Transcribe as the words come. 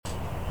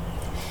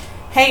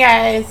Hey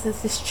guys,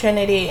 this is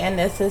Trinity, and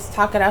this is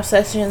Talk It Out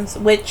Sessions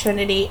with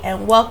Trinity,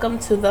 and welcome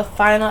to the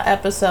final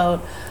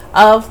episode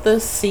of the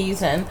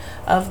season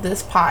of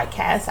this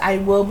podcast. I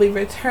will be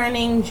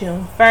returning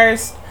June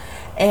 1st,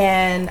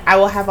 and I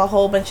will have a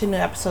whole bunch of new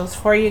episodes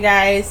for you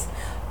guys.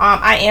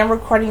 I am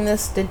recording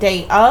this the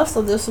day of,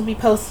 so this will be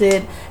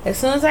posted as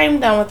soon as I'm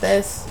done with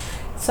this.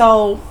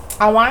 So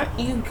I want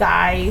you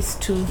guys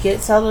to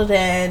get settled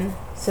in,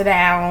 sit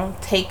down,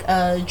 take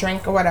a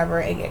drink or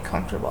whatever, and get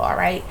comfortable,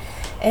 alright?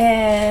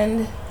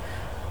 And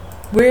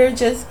we're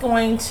just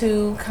going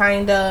to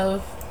kind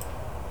of,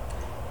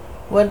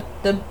 what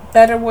the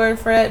better word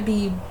for it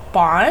be,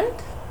 bond?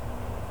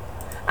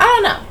 I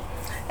don't know.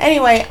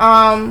 Anyway,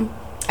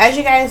 as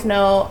you guys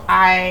know,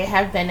 I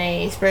have been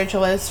a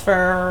spiritualist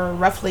for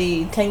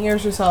roughly 10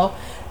 years or so,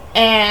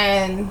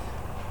 and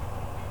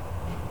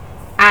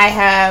I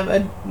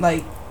have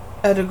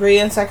a degree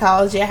in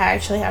psychology. I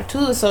actually have 2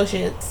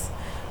 associates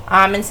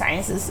in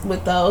sciences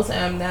with those,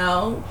 and I'm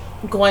now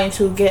going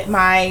to get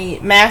my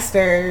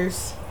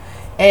master's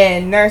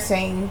in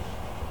nursing,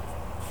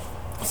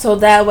 so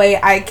that way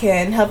I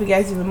can help you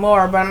guys even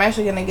more. But I'm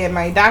actually going to get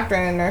my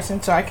doctorate in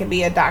nursing so I can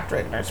be a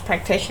doctorate nurse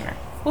practitioner.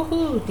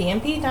 Woohoo,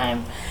 DNP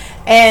time.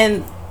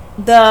 And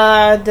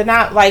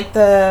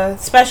the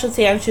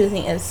specialty I'm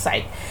choosing is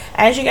psych.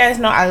 As you guys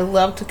know, I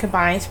love to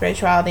combine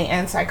spirituality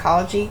and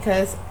psychology,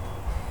 because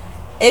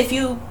if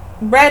you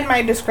read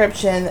my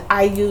description,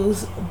 I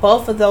use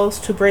both of those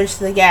to bridge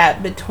the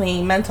gap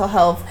between mental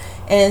health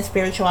and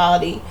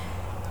spirituality.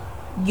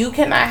 You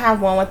cannot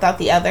have one without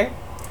the other.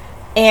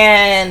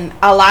 And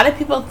a lot of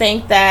people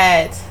think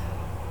that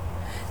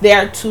they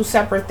are 2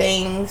 separate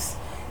things,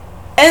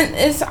 and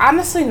it's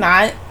honestly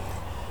not.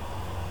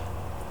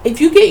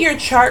 If you get your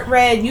chart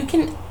read, you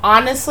can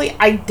honestly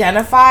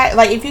identify,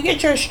 like if you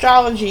get your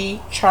astrology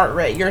chart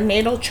read, your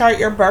natal chart,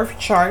 your birth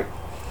chart,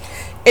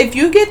 if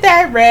you get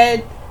that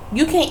read,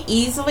 you can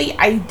easily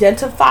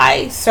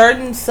identify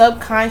certain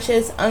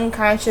subconscious,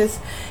 unconscious,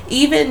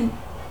 even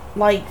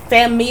like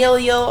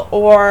familial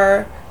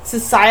or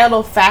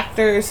societal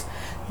factors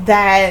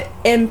that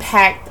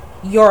impact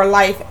your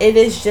life. It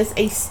is just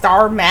a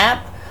star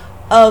map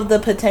of the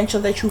potential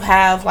that you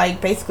have,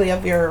 like basically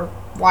of your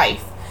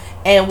life,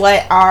 and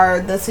what are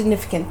the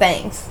significant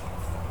things.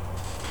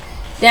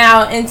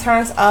 Now, in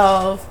terms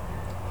of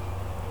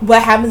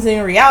what happens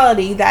in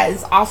reality, that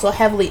is also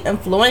heavily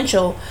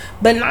influential,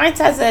 but 9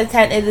 times out of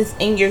 10 it is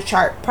in your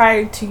chart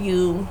prior to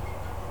you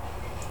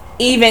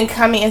even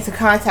coming into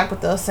contact with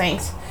those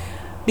things,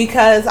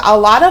 because a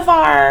lot of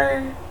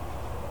our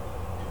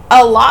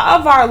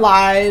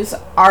lives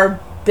are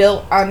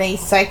built on a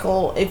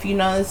cycle. If you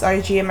notice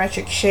our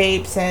geometric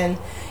shapes, and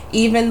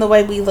even the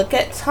way we look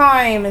at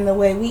time, and the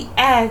way we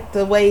act,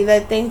 the way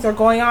that things are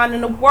going on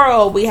in the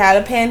world. We had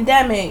a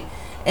pandemic,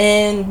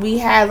 and we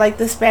had like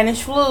the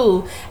Spanish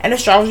flu, and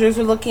astrologers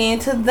were looking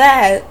into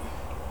that.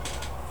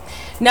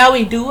 Now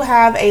we do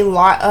have a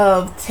lot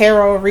of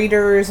tarot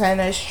readers and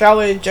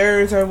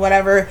astrologers or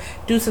whatever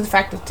due to the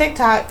fact of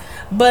TikTok,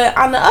 but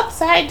on the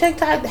upside,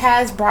 TikTok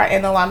has brought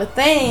in a lot of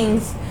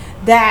things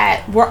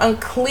that were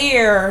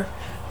unclear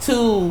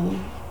to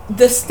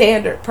the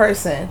standard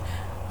person.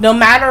 No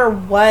matter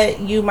what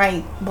you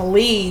might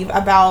believe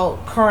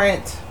about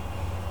current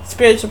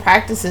spiritual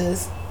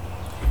practices,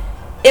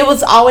 it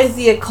was always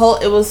the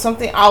occult. It was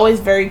something always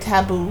very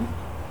taboo,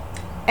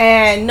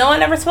 and no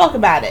one ever spoke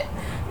about it.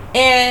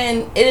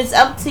 And it is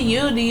up to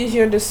you to use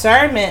your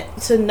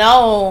discernment to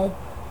know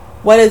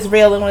what is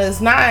real and what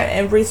is not,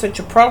 and research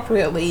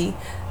appropriately.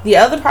 The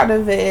other part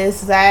of it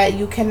is that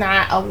you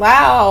cannot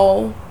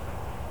allow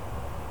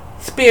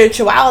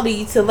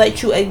spirituality to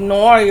let you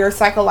ignore your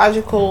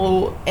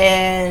psychological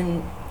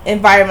and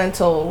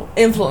environmental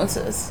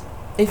influences,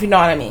 if you know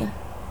what I mean.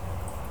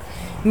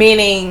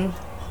 Meaning,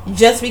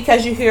 just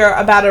because you hear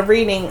about a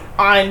reading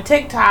on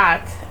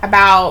TikTok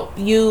about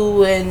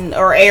you and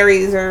or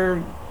Aries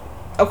or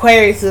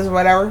Aquarius or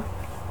whatever,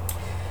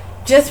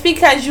 just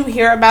because you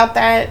hear about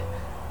that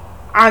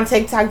on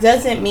TikTok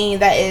doesn't mean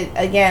that it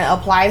again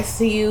applies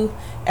to you.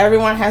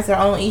 Everyone has their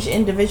own each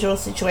individual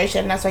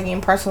situation. That's why getting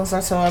personals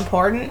are so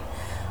important.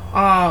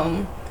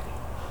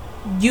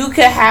 You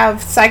could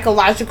have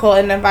psychological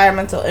and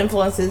environmental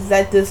influences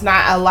that does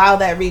not allow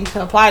that reading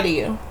to apply to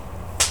you.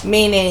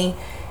 Meaning,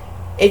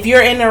 if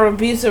you're in an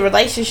abusive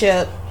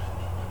relationship,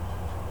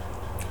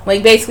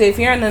 like basically if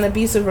you're in an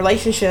abusive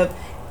relationship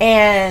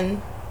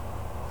and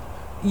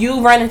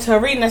you run into a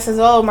reading that says,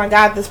 oh my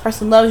god, this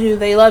person loves you,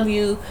 they love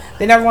you,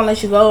 they never want to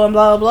let you go, and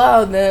blah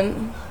blah blah,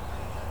 then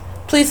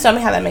please tell me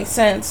how that makes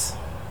sense.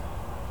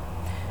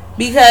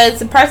 Because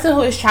the person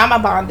who is trauma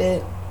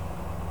bonded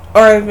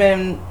or have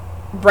been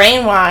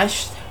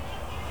brainwashed,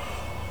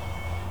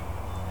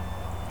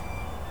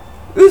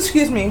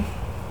 excuse me,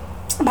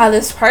 by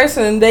this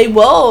person, they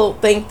will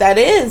think that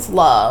is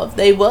love.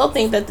 They will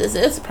think that this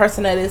is a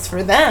person that is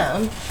for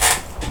them.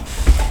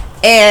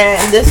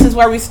 And this is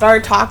where we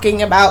start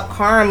talking about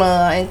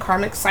karma and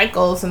karmic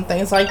cycles and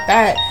things like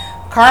that.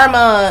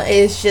 Karma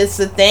is just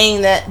the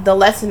thing, that the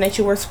lesson that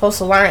you were supposed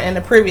to learn in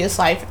the previous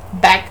life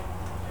back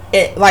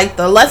it, like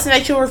the lesson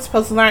that you were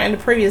supposed to learn in the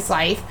previous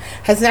life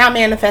has now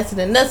manifested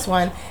in this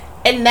one,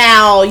 and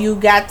now you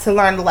got to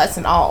learn the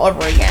lesson all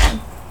over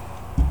again.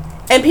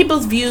 And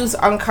people's views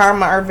on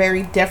karma are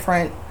very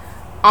different.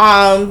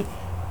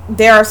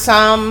 There are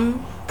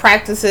some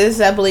practices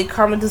that believe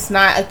karma does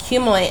not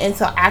accumulate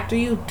until after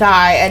you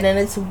die, and then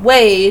it's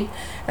weighed.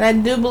 And I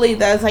do believe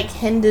that's like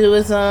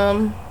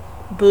Hinduism,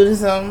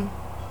 Buddhism,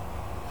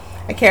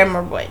 I can't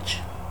remember which.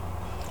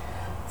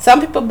 Some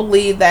people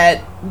believe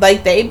that,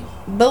 like, they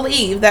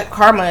believe that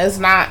karma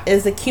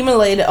is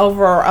accumulated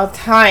over a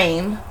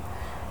time,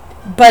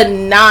 but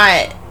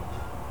not,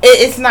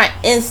 it's not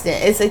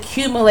instant. It's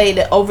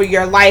accumulated over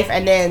your life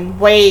and then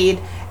weighed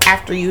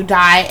after you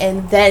die,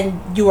 and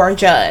then you are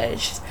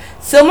judged.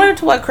 Similar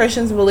to what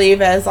Christians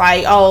believe as,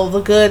 like, oh, the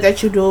good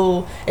that you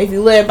do, if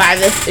you live by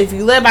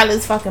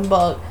this fucking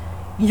book,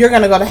 you're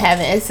gonna go to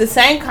heaven. It's the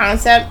same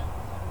concept,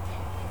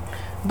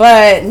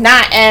 but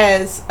not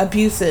as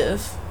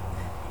abusive.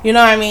 You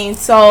know what I mean?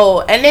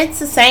 So, and it's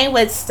the same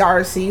with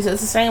starseeds.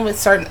 It's the same with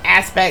certain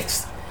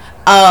aspects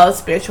of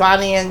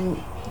spirituality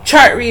and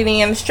chart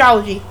reading and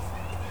astrology.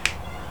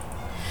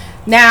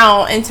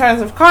 Now, in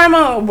terms of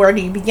karma, where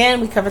do you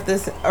begin? We covered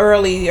this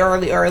early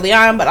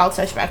on, but I'll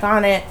touch back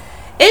on it.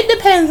 It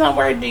depends on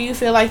where do you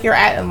feel like you're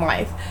at in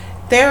life.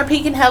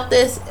 Therapy can help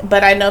this,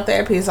 but I know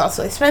therapy is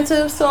also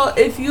expensive. So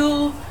if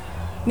you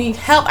need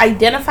help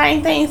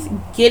identifying things,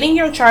 getting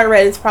your chart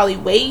read is probably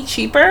way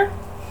cheaper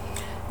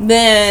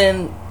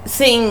than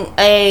seeing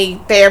a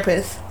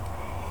therapist.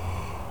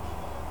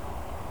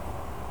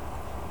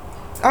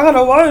 I don't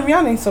know why I'm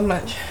yawning so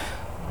much.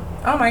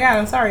 Oh my god,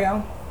 I'm sorry,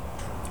 y'all.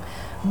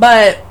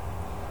 But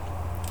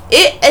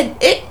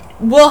it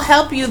will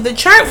help you. The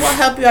chart will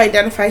help you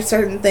identify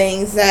certain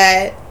things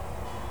that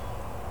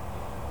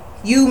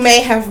you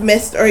may have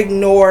missed or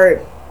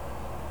ignored,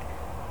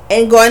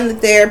 and going to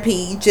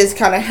therapy just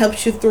kind of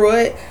helps you through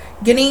it.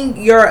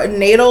 Getting your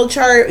natal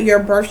chart, your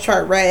birth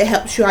chart read,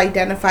 helps you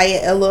identify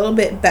it a little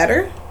bit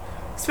better,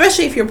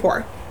 especially if you're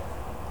poor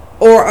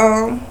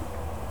or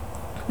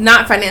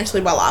not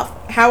financially well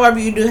off. However,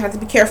 you do have to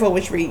be careful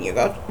which reading you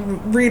go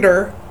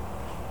reader.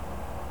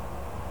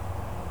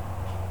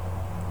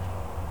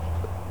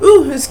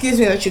 Excuse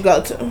me, that you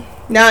go to.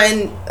 Now,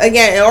 and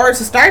again, in order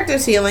to start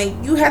this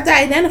healing, you have to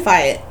identify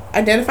it.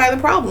 Identify the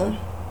problem.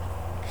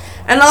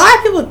 And a lot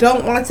of people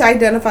don't want to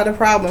identify the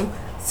problem.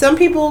 Some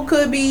people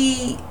could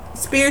be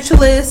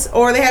spiritualists,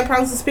 or they have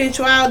problems with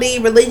spirituality,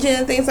 religion,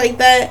 and things like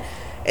that.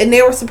 And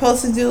they were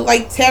supposed to do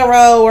like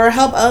tarot or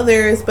help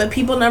others, but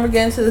people never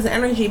get into this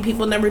energy.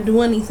 People never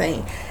do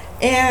anything.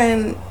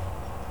 And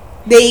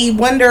they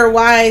wonder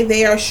why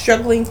they are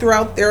struggling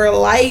throughout their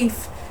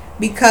life,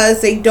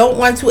 because they don't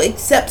want to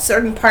accept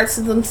certain parts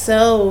of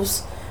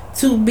themselves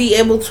to be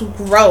able to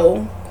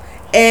grow.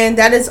 And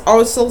that is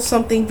also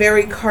something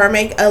very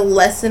karmic, a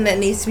lesson that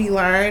needs to be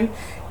learned,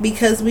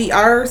 because we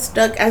are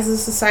stuck as a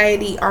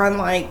society on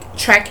like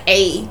track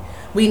A.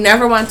 We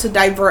never want to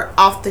divert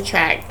off the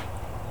track.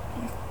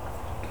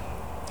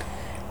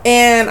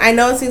 And I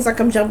know it seems like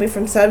I'm jumping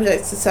from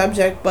subject to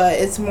subject, but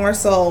it's more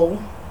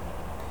so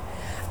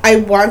I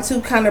want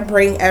to kind of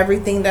bring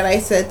everything that I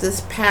said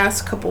this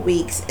past couple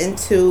weeks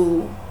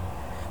into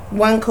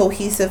one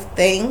cohesive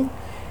thing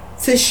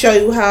to show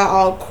you how it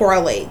all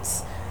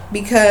correlates.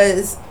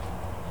 Because,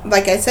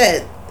 like I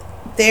said,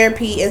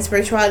 therapy and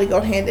spirituality go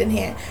hand in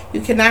hand.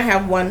 You cannot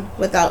have one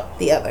without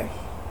the other.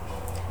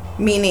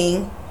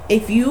 Meaning,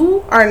 if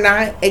you are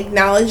not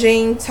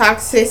acknowledging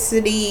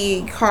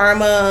toxicity,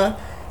 karma,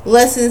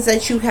 lessons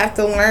that you have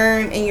to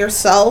learn in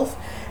yourself,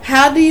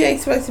 how do you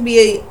expect to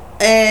be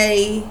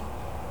a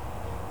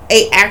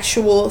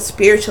actual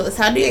spiritualist?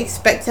 How do you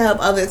expect to help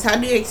others? How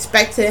do you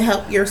expect to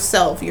help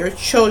yourself, your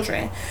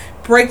children,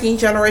 breaking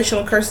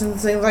generational curses and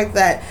things like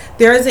that?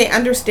 There is an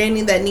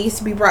understanding that needs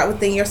to be brought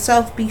within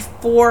yourself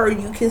before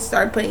you can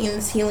start putting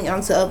this healing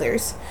onto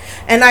others.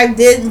 And I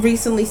did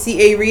recently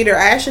see a reader.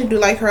 I actually do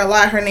like her a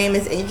lot. Her name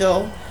is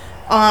Angel.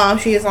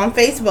 She is on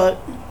Facebook.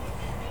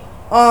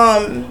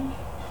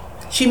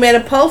 She made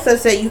a post that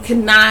said you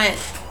cannot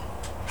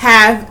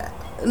have,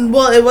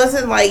 well, it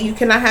wasn't like you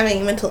cannot have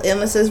any mental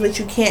illnesses, but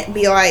you can't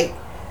be like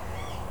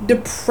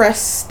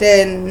depressed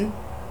and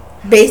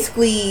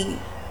basically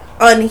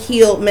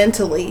unhealed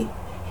mentally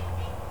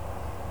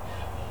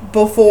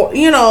before,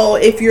 you know,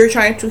 if you're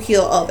trying to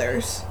heal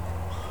others.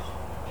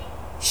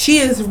 She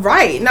is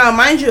right. Now,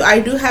 mind you,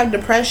 I do have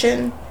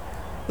depression.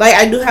 Like,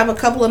 I do have a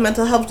couple of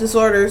mental health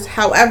disorders.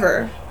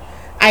 However,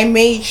 I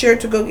made sure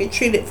to go get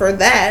treated for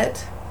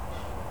that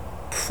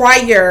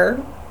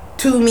prior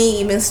to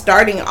me even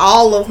starting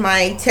all of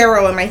my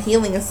tarot and my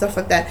healing and stuff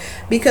like that.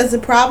 Because the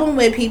problem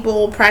with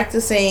people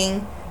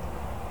practicing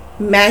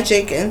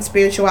magic and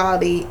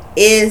spirituality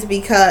is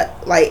because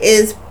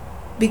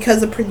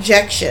of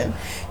projection.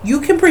 You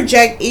can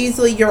project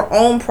easily your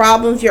own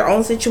problems, your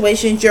own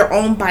situations, your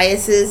own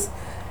biases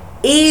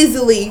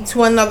easily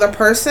to another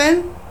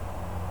person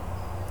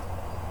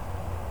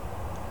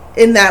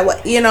in that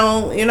way. You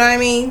know what I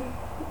mean?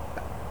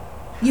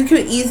 You can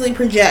easily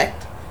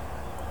project.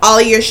 all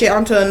of your shit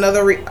onto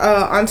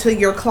onto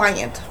your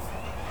client.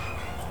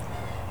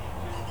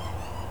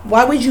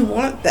 Why would you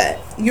want that?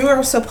 You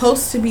are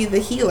supposed to be the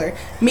healer,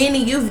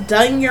 meaning you've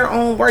done your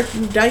own work,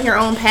 you've done your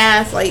own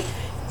path. Like,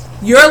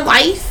 your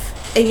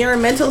life and your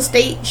mental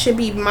state should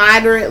be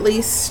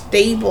moderately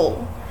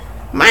stable.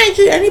 Mind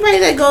you, anybody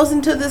that goes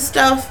into this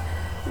stuff,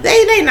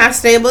 they not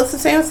stable. It's the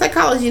same with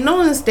psychology. No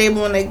one is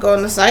stable when they go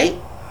on the site.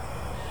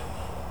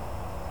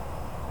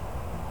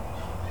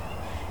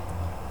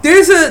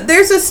 There's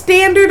a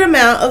standard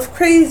amount of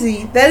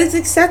crazy that is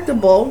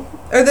acceptable,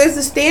 or there's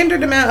a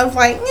standard amount of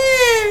like,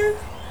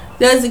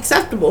 that is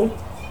acceptable.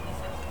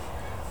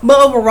 But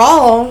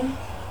overall,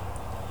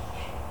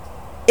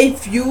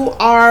 if you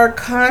are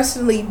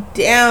constantly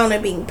down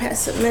and being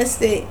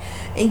pessimistic,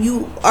 and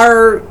you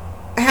are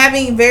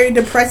having very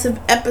depressive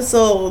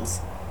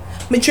episodes,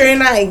 but you're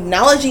not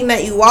acknowledging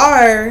that you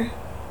are,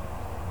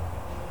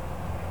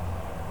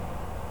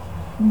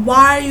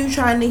 why are you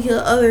trying to heal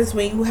others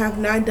when you have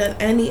not done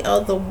any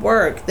of the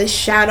work, the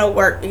shadow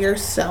work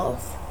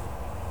yourself?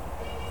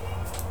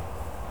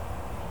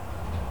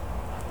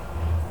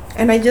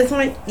 And I just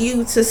want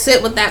you to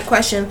sit with that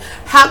question.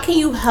 How can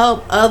you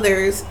help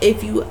others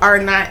if you are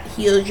not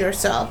healed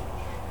yourself?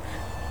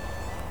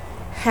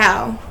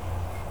 How?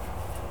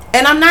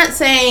 And I'm not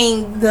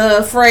saying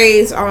the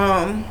phrase,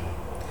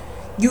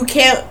 you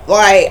can't,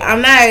 like,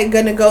 I'm not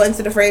going to go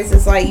into the phrase,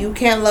 it's like, you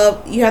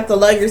have to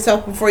love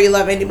yourself before you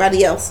love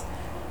anybody else.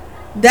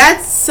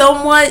 That's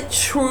somewhat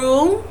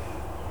true.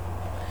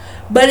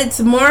 But it's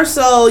more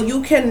so,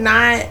 you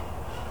cannot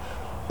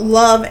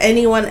love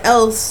anyone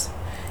else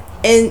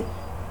and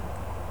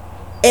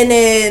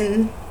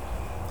then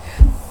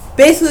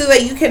basically,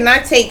 like, you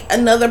cannot take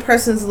another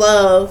person's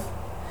love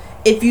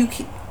if you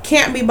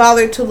can't be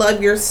bothered to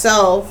love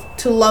yourself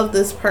to love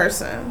this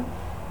person.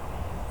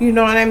 You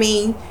know what I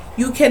mean?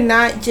 You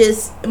cannot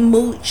just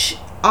mooch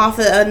off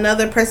of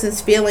another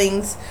person's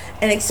feelings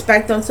and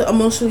expect them to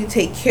emotionally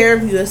take care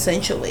of you,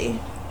 essentially.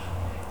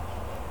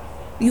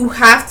 You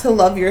have to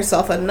love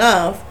yourself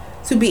enough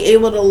to be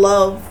able to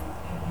love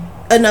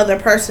another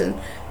person.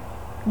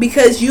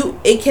 Because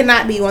it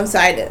cannot be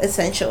one-sided,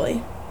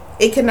 essentially.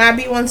 It cannot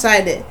be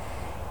one-sided.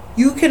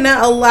 You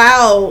cannot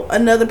allow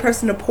another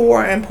person to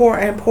pour and pour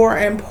and pour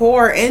and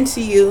pour into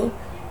you,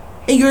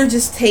 and you're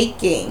just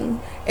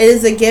taking. It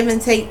is a give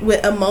and take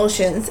with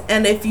emotions.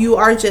 And if you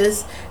are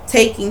just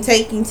taking,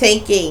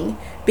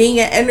 being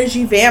an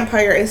energy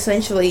vampire,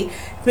 essentially,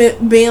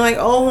 being like,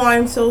 oh,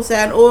 I'm so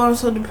sad, oh, I'm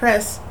so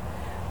depressed.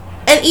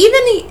 And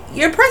even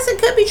your person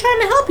could be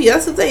trying to help you.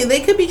 That's the thing.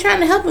 They could be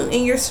trying to help you,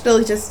 and you're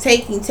still just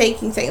taking.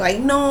 Like,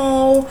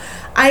 no,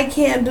 I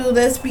can't do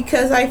this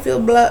because I feel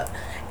blah.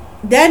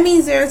 That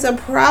means there's a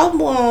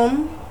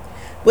problem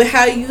with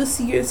how you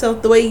see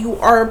yourself, the way you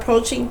are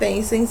approaching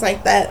things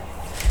like that.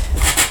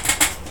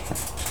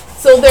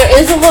 So there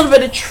is a little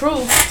bit of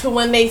truth to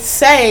when they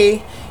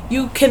say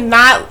you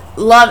cannot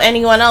love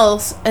anyone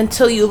else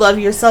until you love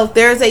yourself.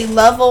 There's a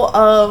level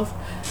of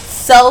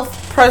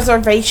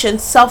self-preservation,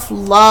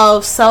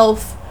 self-love,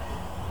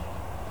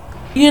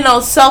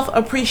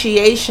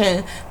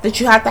 self-appreciation that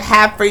you have to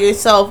have for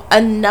yourself,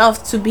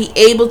 enough to be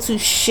able to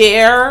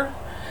share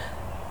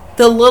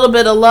the little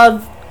bit of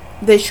love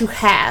that you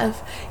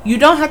have. You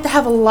don't have to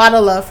have a lot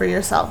of love for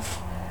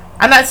yourself.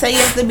 I'm not saying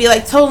you have to be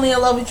like totally in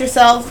love with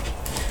yourself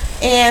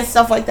and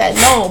stuff like that.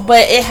 No,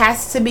 but it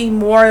has to be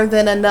more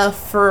than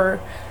enough for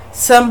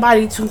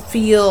somebody to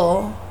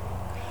feel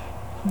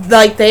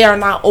like they are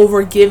not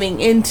over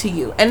giving into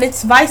you. And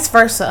it's vice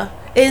versa.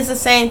 It is the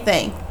same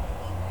thing.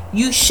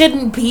 You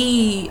shouldn't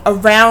be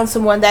around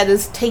someone that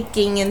is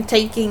taking and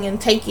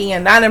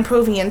not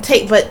improving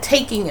but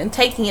taking and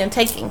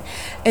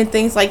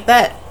things like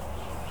that.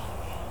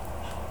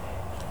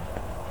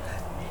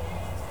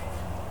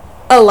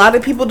 A lot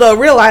of people don't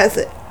realize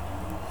it.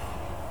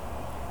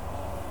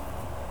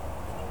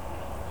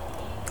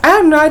 I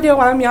have no idea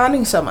why I'm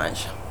yawning so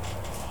much.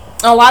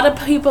 A lot of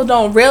people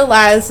don't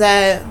realize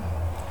that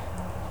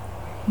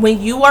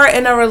when you are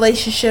in a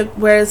relationship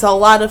where there's a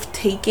lot of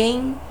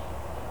taking,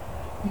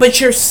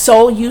 but you're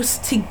so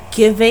used to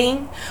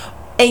giving,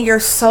 and you're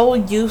so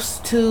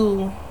used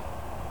to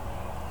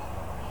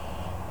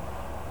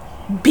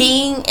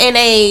being in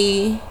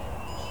a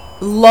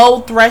low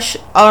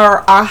threshold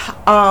or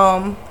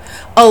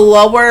a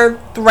lower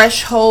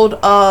threshold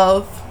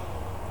of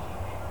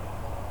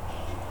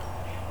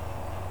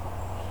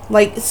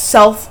like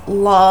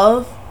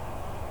self-love,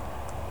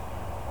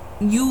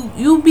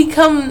 you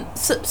become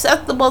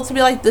susceptible to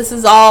be like, this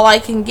is all I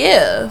can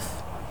give,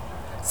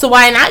 so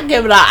why not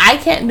give it all? I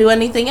can't do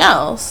anything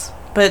else.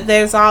 But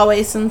there's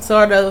always some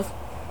sort of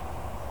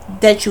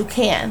that you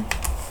can.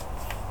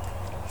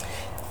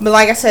 But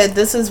like I said,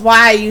 this is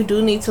why you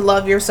do need to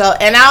love yourself.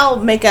 And I'll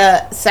make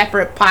a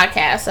separate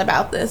podcast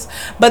about this.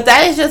 But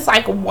that is just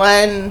like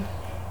one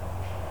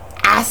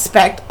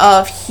aspect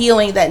of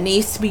healing that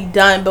needs to be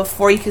done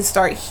before you can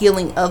start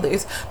healing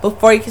others,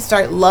 before you can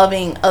start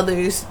loving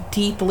others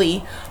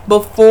deeply,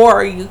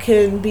 before you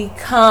can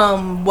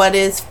become what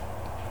is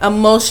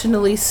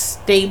emotionally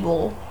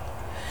stable.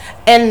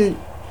 And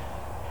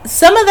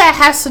some of that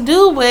has to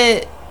do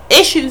with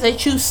issues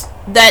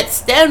that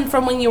stem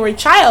from when you were a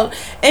child,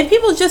 and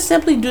people just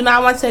simply do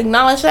not want to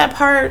acknowledge that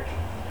part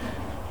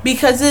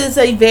because it is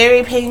a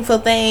very painful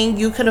thing.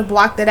 You could have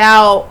blocked it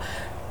out,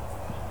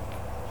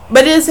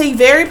 but it is a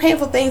very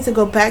painful thing to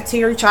go back to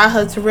your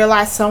childhood, to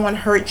realize someone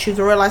hurt you,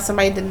 to realize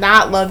somebody did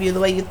not love you the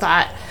way you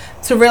thought,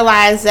 to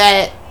realize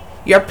that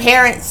your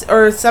parents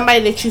or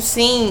somebody that you've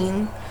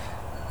seen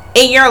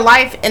in your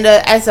life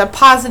as a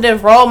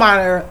positive role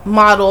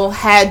model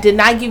did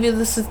not give you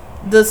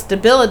the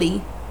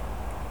stability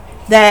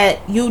that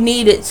you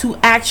needed to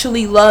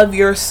actually love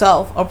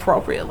yourself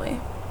appropriately.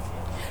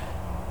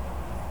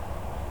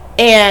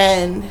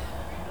 And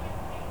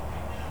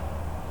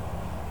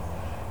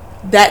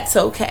that's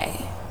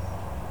okay.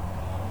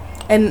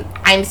 And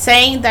I'm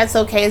saying that's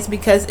okay is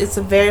because it's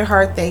a very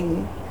hard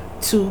thing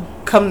to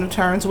come to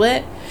terms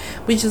with,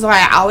 which is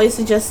why I always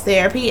suggest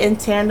therapy in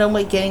tandem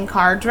with getting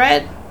card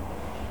read.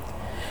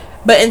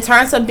 But in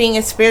terms of being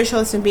a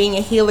spiritualist and being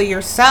a healer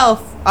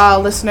yourself,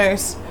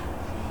 listeners,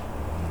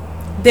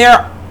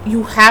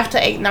 you have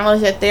to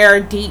acknowledge that there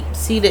are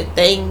deep-seated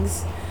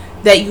things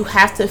that you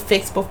have to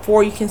fix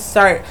before you can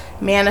start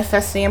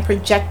manifesting and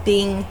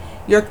projecting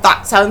your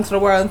thoughts out into the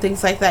world and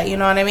things like that. You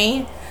know what I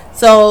mean?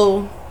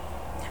 So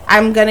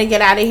I'm gonna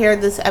get out of here.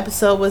 This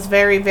episode was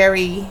very,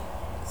 very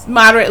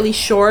moderately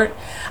short.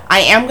 I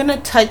am gonna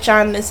touch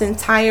on this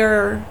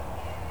entire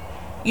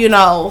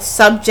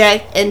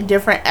subject in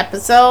different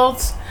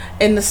episodes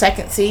in the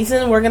second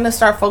season. We're gonna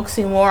start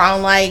focusing more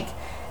on like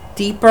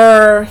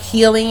deeper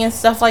healing and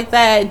stuff like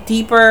that,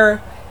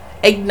 deeper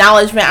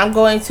acknowledgement. I'm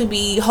going to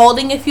be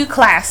holding a few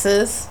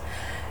classes,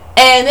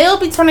 and it'll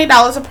be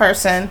 $20 a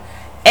person,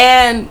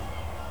 and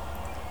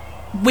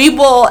we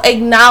will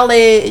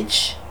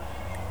acknowledge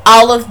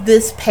all of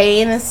this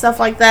pain and stuff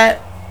like that.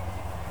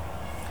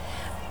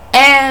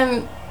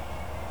 And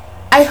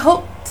I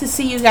hope to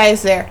see you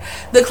guys there.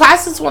 The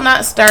classes will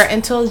not start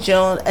until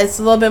June. It's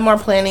a little bit more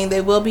planning.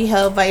 They will be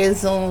held via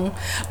Zoom,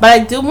 but I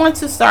do want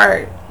to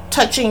start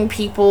touching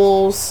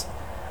people's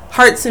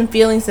hearts and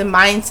feelings and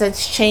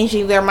mindsets,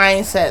 changing their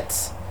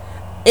mindsets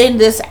in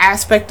this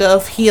aspect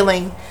of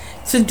healing,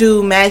 to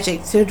do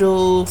magic, to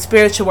do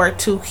spiritual work,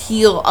 to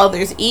heal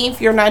others, even if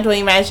you're not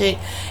doing magic,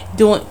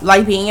 doing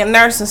like being a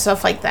nurse and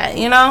stuff like that,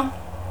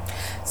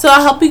 So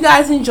I hope you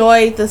guys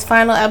enjoyed this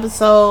final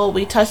episode.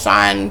 We touched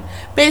on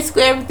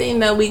basically everything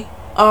that we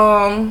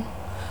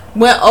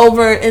went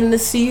over in the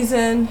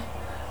season.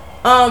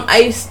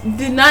 I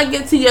did not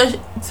get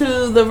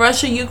to the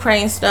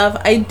Russia-Ukraine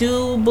stuff. I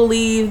do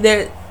believe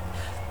that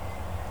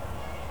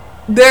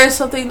there's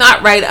something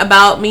not right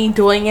about me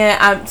doing it,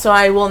 so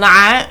I will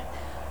not.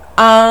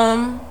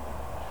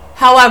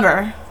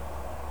 However,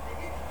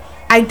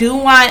 I do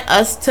want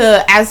us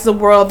to, as the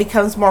world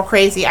becomes more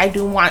crazy, I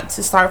do want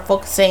to start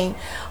focusing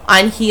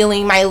on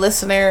healing my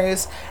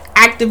listeners,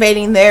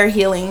 activating their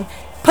healing,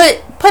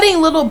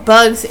 putting little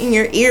bugs in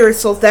your ears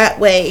so that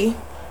way,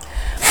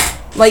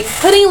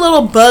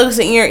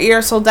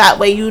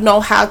 you know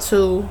how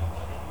to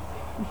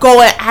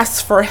go and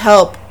ask for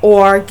help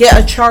or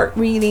get a chart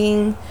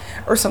reading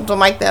or something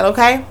like that,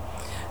 okay?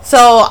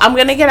 So I'm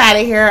gonna get out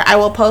of here. I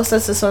will post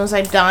this as soon as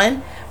I'm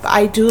done, but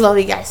I do love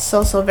you guys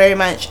so very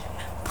much.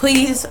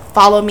 Please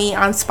follow me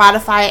on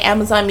Spotify,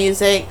 Amazon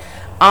Music,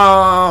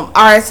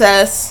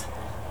 RSS,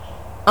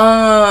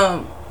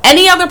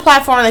 any other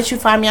platform that you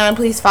find me on.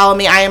 Please follow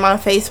me. I am on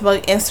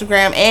Facebook,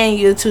 Instagram, and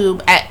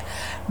YouTube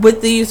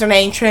with the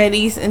username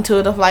Trinity's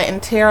Intuitive Light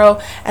and Tarot,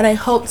 and I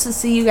hope to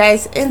see you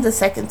guys in the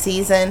second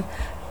season.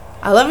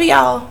 I love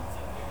y'all.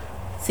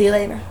 See you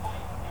later.